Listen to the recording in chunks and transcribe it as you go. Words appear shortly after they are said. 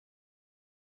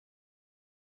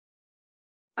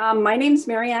My name's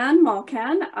Anne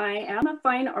Molcan. I am a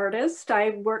fine artist.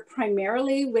 I work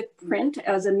primarily with print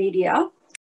as a media.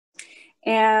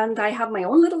 And I have my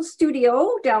own little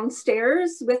studio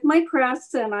downstairs with my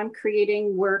press, and I'm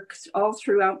creating works all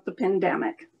throughout the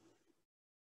pandemic.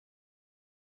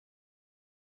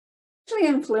 Actually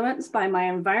influenced by my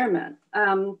environment.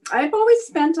 I've always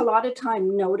spent a lot of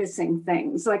time noticing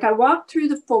things. Like I walk through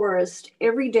the forest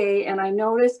every day and I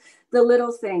notice the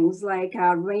little things like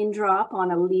a raindrop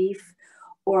on a leaf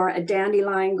or a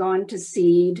dandelion gone to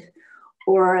seed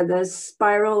or the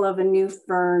spiral of a new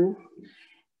fern.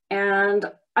 And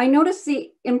I notice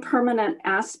the impermanent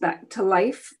aspect to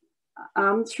life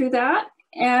through that.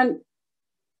 And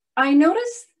I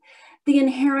notice the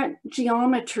inherent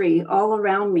geometry all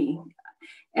around me.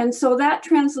 And so that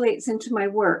translates into my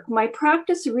work. My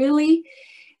practice really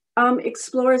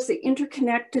explores the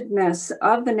interconnectedness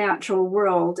of the natural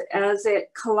world as it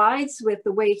collides with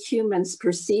the way humans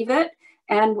perceive it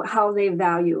and how they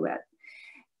value it.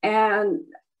 And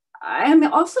I'm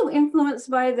also influenced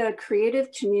by the creative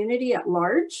community at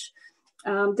large.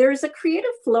 There's a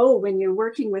creative flow when you're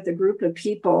working with a group of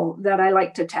people that I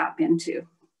like to tap into.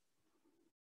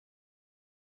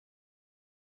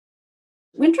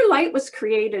 Winter Light was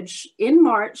created in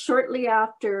March, shortly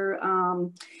after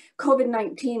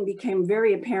COVID-19 became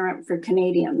very apparent for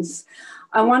Canadians.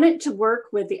 I wanted to work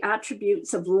with the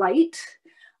attributes of light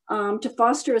to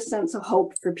foster a sense of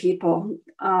hope for people.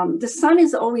 The sun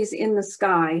is always in the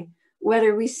sky,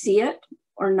 whether we see it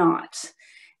or not.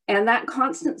 And that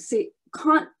constancy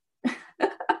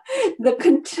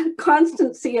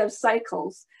of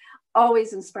cycles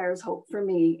always inspires hope for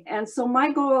me. And so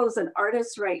my goal as an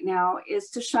artist right now is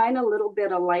to shine a little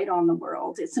bit of light on the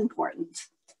world. It's important.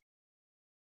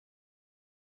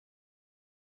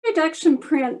 Reduction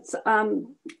prints are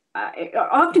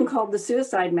often called the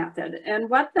suicide method. And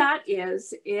what that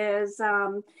is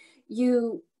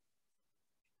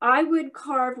I would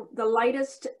carve the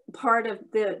lightest part of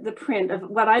the print of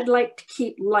what I'd like to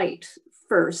keep light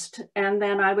first. And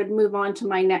then I would move on to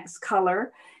my next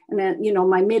color. And then,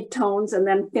 my mid-tones, and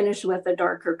then finish with a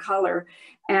darker color.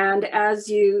 And as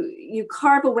you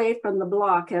carve away from the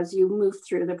block as you move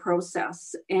through the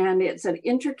process. And it's an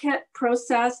intricate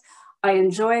process. I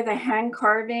enjoy the hand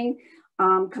carving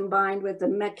combined with the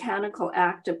mechanical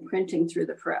act of printing through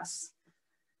the press.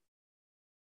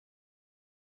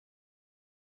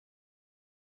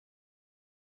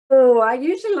 Oh, I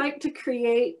usually like to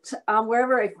create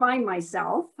wherever I find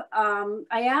myself. I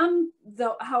am,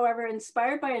 however,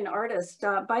 inspired by an artist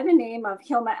by the name of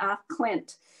Hilma af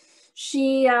Klint.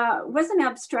 She was an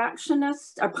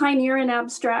abstractionist, a pioneer in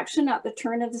abstraction at the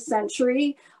turn of the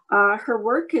century. Her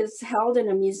work is held in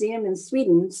a museum in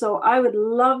Sweden, so I would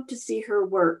love to see her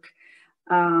work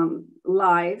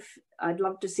live. I'd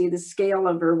love to see the scale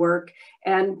of her work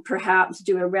and perhaps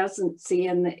do a residency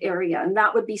in the area, and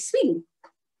that would be Sweden.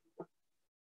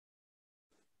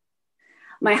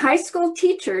 My high school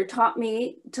teacher taught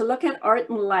me to look at art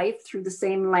and life through the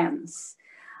same lens,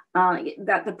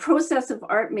 that the process of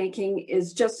art making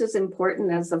is just as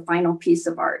important as the final piece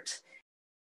of art.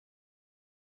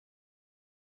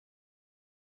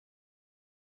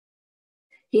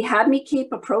 He had me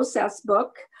keep a process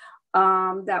book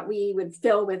that we would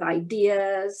fill with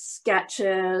ideas,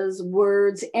 sketches,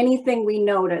 words, anything we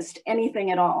noticed, anything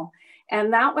at all.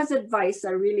 And that was advice I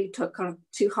really took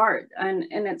to heart, and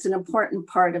it's an important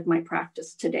part of my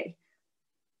practice today.